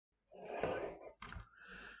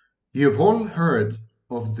You've all heard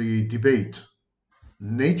of the debate,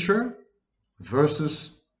 nature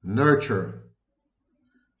versus nurture.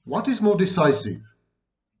 What is more decisive,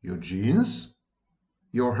 your genes,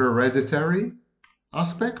 your hereditary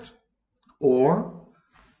aspect, or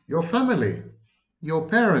your family, your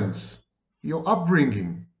parents, your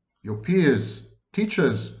upbringing, your peers,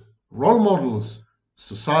 teachers, role models,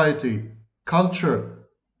 society, culture,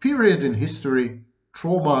 period in history,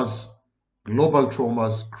 traumas, global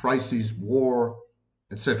traumas, crises, war,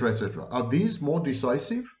 etc., etc. Are these more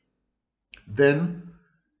decisive than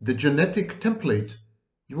the genetic template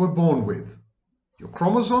you were born with? Your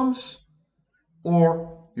chromosomes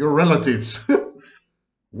or your relatives?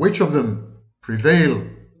 Which of them prevail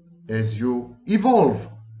as you evolve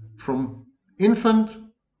from infant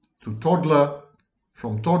to toddler,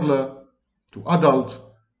 from toddler to adult,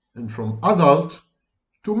 and from adult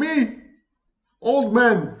to me, old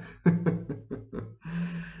man?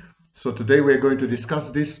 So today we're going to discuss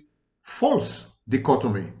this false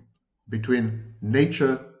dichotomy between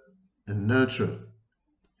nature and nurture.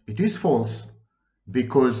 It is false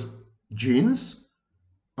because genes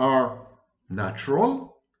are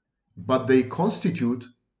natural, but they constitute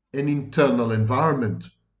an internal environment,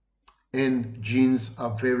 and genes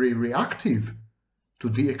are very reactive to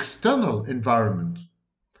the external environment.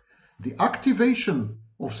 The activation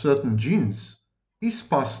of certain genes is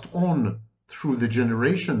passed on through the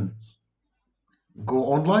generations. Go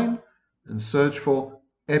online and search for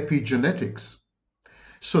epigenetics.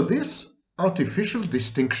 So this artificial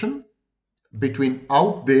distinction between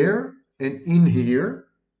out there and in here,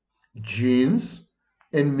 genes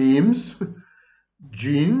and memes,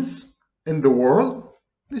 genes and the world,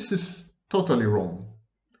 this is totally wrong.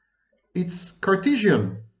 It's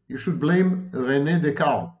Cartesian. You should blame René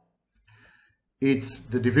Descartes. It's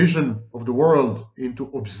the division of the world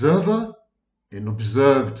into observer and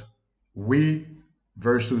observed, we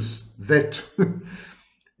versus that.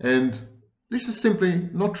 And this is simply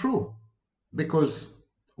not true, because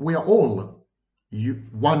we are all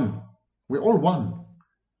one. We're all one.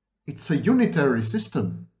 It's a unitary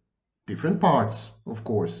system. Different parts, of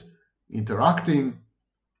course, interacting,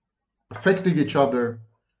 affecting each other,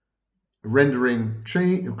 rendering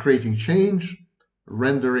change, creating change,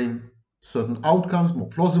 rendering certain outcomes more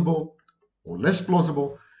plausible or less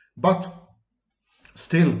plausible, but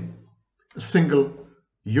still a single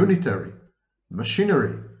unitary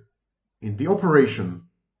machinery in the operation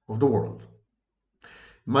of the world.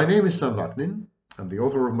 My name is Sam Vaknin. I'm the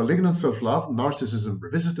author of Malignant Self-Love, Narcissism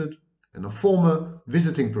Revisited, and a former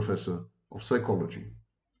visiting professor of psychology.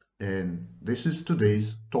 And this is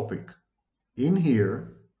today's topic. In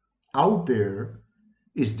here, out there,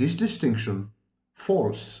 is this distinction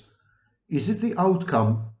false? Is it the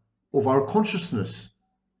outcome of our consciousness,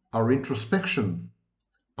 our introspection,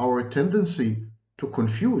 our tendency to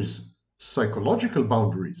confuse psychological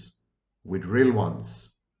boundaries with real ones?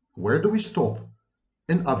 Where do we stop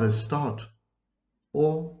and others start?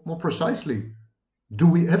 Or more precisely, do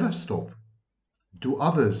we ever stop? Do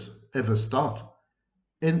others ever start?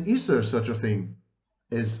 And is there such a thing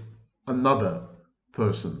as another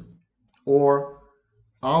person? Or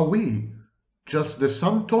are we just the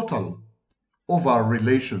sum total of our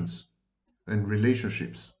relations and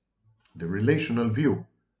relationships? The relational view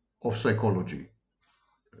of psychology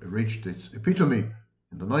reached its epitome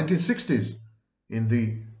in the 1960s in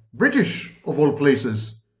the British, of all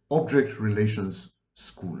places, object relations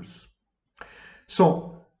schools.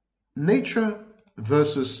 So, nature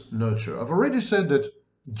versus nurture. I've already said that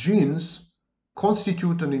genes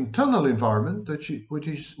constitute an internal environment which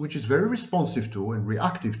is very responsive to and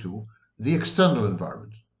reactive to the external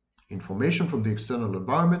environment. Information from the external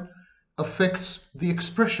environment affects the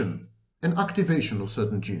expression and activation of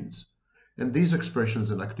certain genes. And these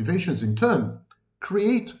expressions and activations in turn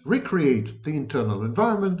recreate the internal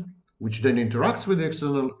environment, which then interacts with the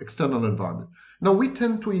external environment. Now we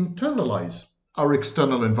tend to internalize our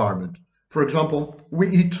external environment. For example, we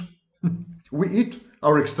eat. We eat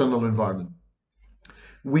our external environment.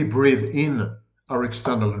 We breathe in our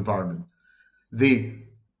external environment. The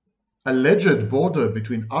alleged border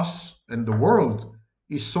between us and the world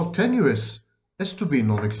is so tenuous as to be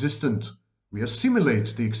non-existent. We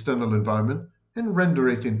assimilate the external environment and render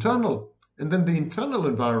it internal, and then the internal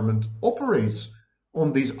environment operates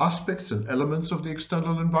on these aspects and elements of the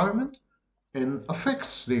external environment and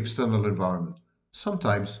affects the external environment,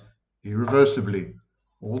 sometimes irreversibly.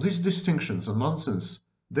 All these distinctions are nonsense.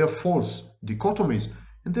 They're false dichotomies,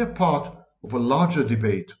 and they're part of a larger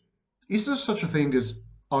debate. Is there such a thing as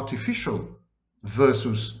artificial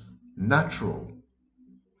versus natural?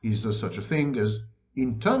 Is there such a thing as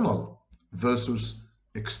internal versus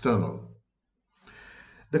external.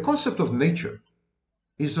 The concept of nature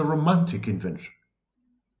is a romantic invention.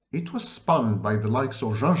 It was spun by the likes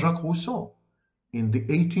of Jean-Jacques Rousseau in the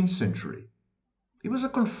 18th century. It was a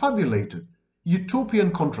confabulated,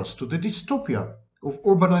 utopian contrast to the dystopia of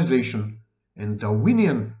urbanization and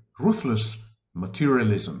Darwinian ruthless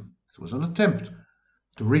materialism. It was an attempt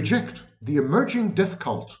to reject the emerging death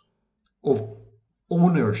cult of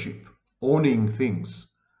ownership, owning things,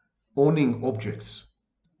 owning objects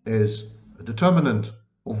as a determinant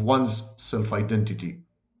of one's self-identity.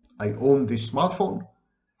 I own this smartphone,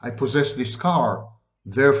 I possess this car,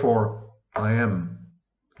 therefore I am.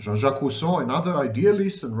 Jean-Jacques Rousseau and other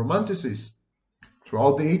idealists and romanticists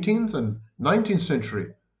throughout the 18th and 19th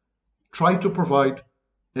century tried to provide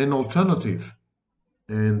an alternative.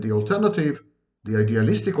 And the alternative, the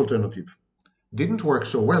idealistic alternative, didn't work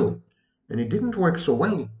so well. And it didn't work so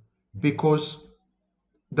well because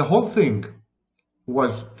the whole thing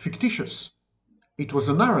was fictitious. It was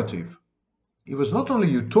a narrative. It was not only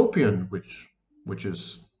utopian, which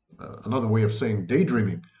is another way of saying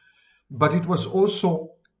daydreaming, but it was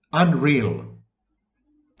also unreal.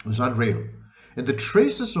 It was unreal. And the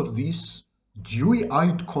traces of this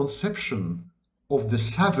dewy-eyed conception of the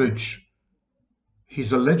savage,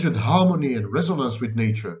 his alleged harmony and resonance with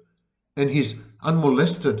nature, and his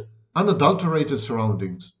unmolested, unadulterated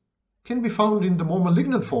surroundings can be found in the more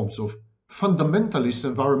malignant forms of fundamentalist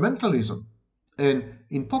environmentalism and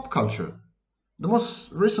in pop culture. The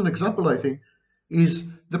most recent example, I think, is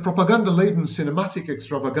the propaganda-laden cinematic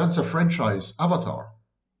extravaganza franchise Avatar.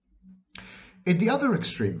 At the other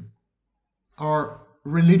extreme are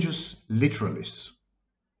religious literalists.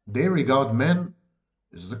 They regard man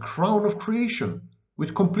as the crown of creation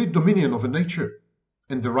with complete dominion over nature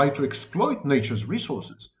and the right to exploit nature's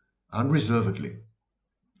resources unreservedly.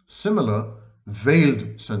 Similar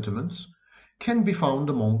veiled sentiments can be found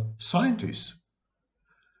among scientists.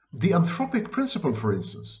 The Anthropic Principle, for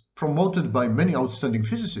instance, promoted by many outstanding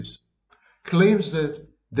physicists, claims that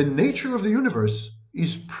the nature of the universe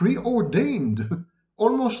is preordained,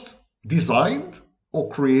 almost designed or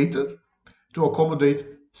created to accommodate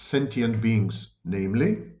sentient beings,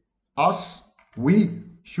 namely us, we,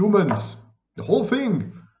 humans. The whole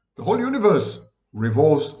thing, the whole universe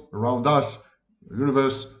revolves around us. The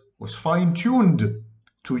universe was fine-tuned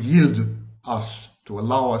to yield us, to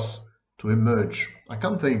allow us to emerge. I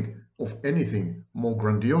can't think of anything more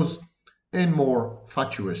grandiose and more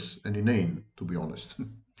fatuous and inane, to be honest.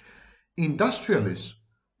 Industrialists,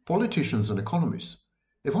 politicians and economists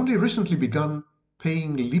have only recently begun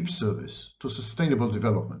paying lip service to sustainable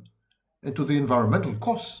development and to the environmental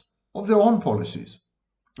costs of their own policies.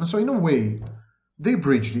 And so in a way, they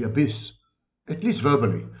bridge the abyss, at least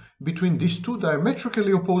verbally, between these two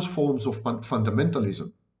diametrically opposed forms of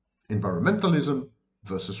fundamentalism, environmentalism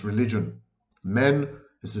versus religion. Man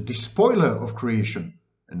is the despoiler of creation,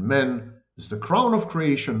 and man is the crown of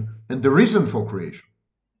creation and the reason for creation.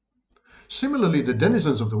 Similarly, the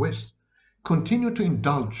denizens of the West continue to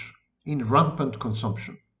indulge in rampant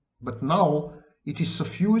consumption, but now it is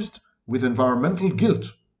suffused with environmental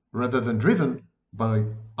guilt rather than driven by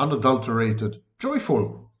unadulterated,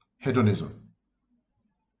 joyful hedonism.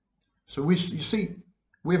 So you see,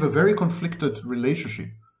 we have a very conflicted relationship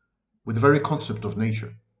with the very concept of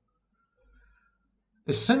nature.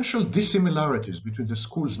 Essential dissimilarities between the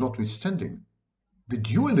schools notwithstanding, the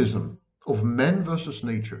dualism of man versus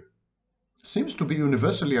nature seems to be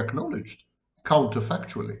universally acknowledged,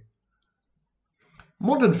 counterfactually.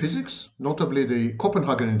 Modern physics, notably the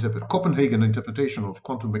Copenhagen interpretation of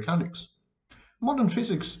quantum mechanics, modern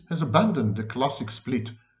physics has abandoned the classic split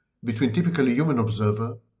between typically human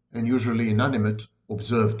observer and usually inanimate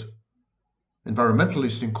observed.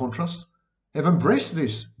 Environmentalists, in contrast, have embraced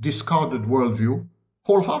this discarded worldview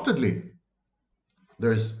wholeheartedly.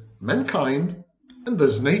 There's mankind and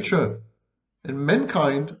there's nature, and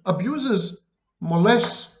mankind abuses,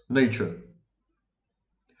 molests nature.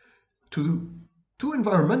 To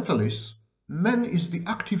environmentalists, man is the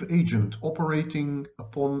active agent operating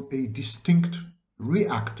upon a distinct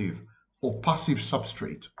reactive or passive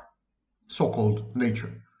substrate, so-called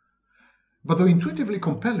nature. But though intuitively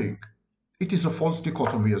compelling, it is a false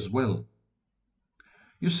dichotomy as well.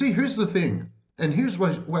 You see, here's the thing, and here's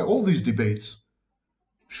why all these debates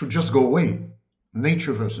should just go away.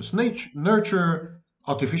 Nature versus nurture,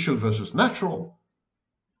 artificial versus natural.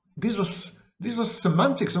 These are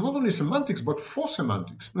semantics, and not only semantics, but false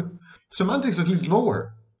semantics. Semantics that lead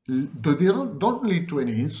nowhere. They don't lead to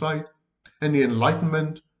any insight, any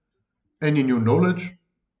enlightenment, any new knowledge.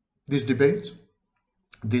 These debates,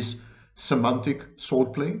 these semantic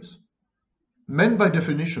sword plays. Man, by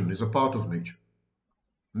definition, is a part of nature.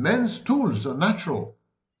 Man's tools are natural.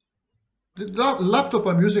 The laptop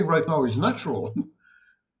I'm using right now is natural.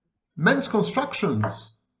 Man's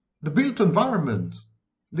constructions, the built environment,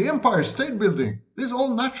 the Empire State Building, these are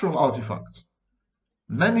all natural artifacts.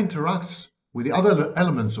 Man interacts with the other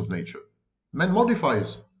elements of nature. Man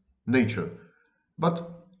modifies nature. But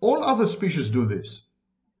all other species do this.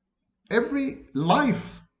 Every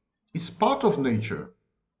life is part of nature.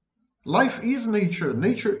 Life is nature.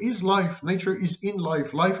 Nature is life. Nature is in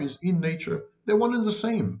life. Life is in nature. They're one and the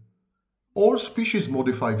same. All species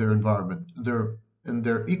modify their environment, their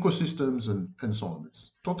ecosystems and so on.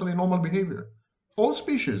 It's totally normal behavior. All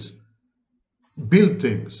species build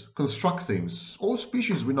things, construct things. All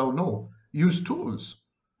species, we now know, use tools.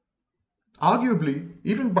 Arguably,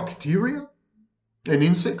 even bacteria and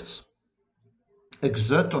insects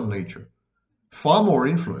exert on nature far more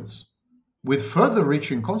influence with further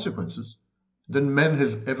reaching consequences than man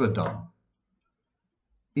has ever done.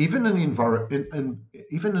 Even an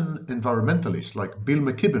environmentalist like Bill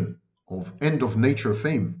McKibben of End of Nature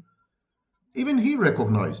fame, even he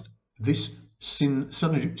recognized this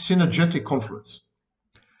synergetic confluence.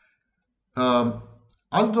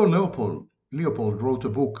 Aldo Leopold wrote a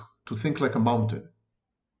book, To Think Like a Mountain,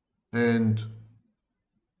 and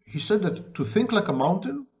he said that to think like a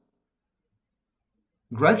mountain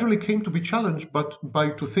gradually came to be challenged by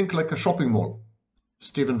to think like a shopping mall.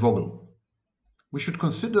 Stephen Vogel. We should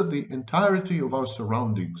consider the entirety of our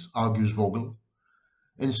surroundings, argues Vogel,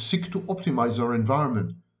 and seek to optimize our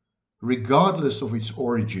environment, regardless of its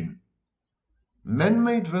origin.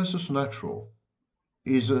 Man-made versus natural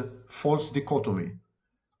is a false dichotomy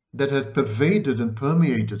that had pervaded and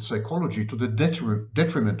permeated psychology to the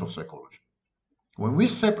detriment of psychology. When we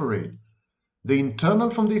separate the internal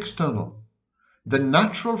from the external, the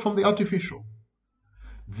natural from the artificial,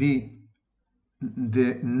 the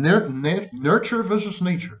nurture versus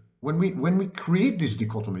nature, when we create these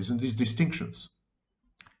dichotomies and these distinctions,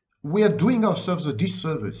 we are doing ourselves a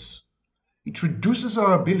disservice. It reduces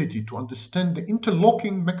our ability to understand the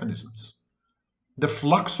interlocking mechanisms, the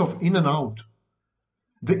flux of in and out,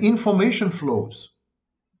 the information flows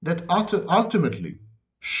that ultimately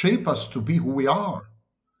shape us to be who we are.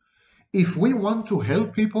 If we want to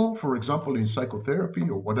help people, for example, in psychotherapy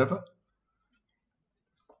or whatever,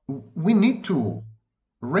 we need to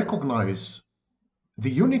recognize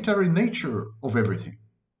the unitary nature of everything,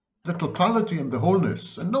 the totality and the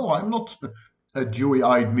wholeness. And no, I'm not a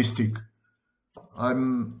dewy-eyed mystic.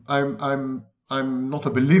 I'm not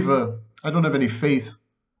a believer. I don't have any faith.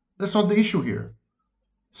 That's not the issue here.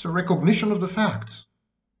 It's a recognition of the facts.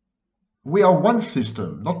 We are one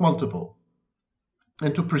system, not multiple.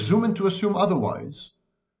 And to presume and to assume otherwise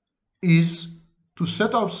is to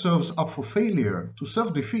set ourselves up for failure, to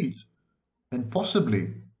self-defeat, and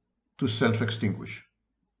possibly to self-extinguish.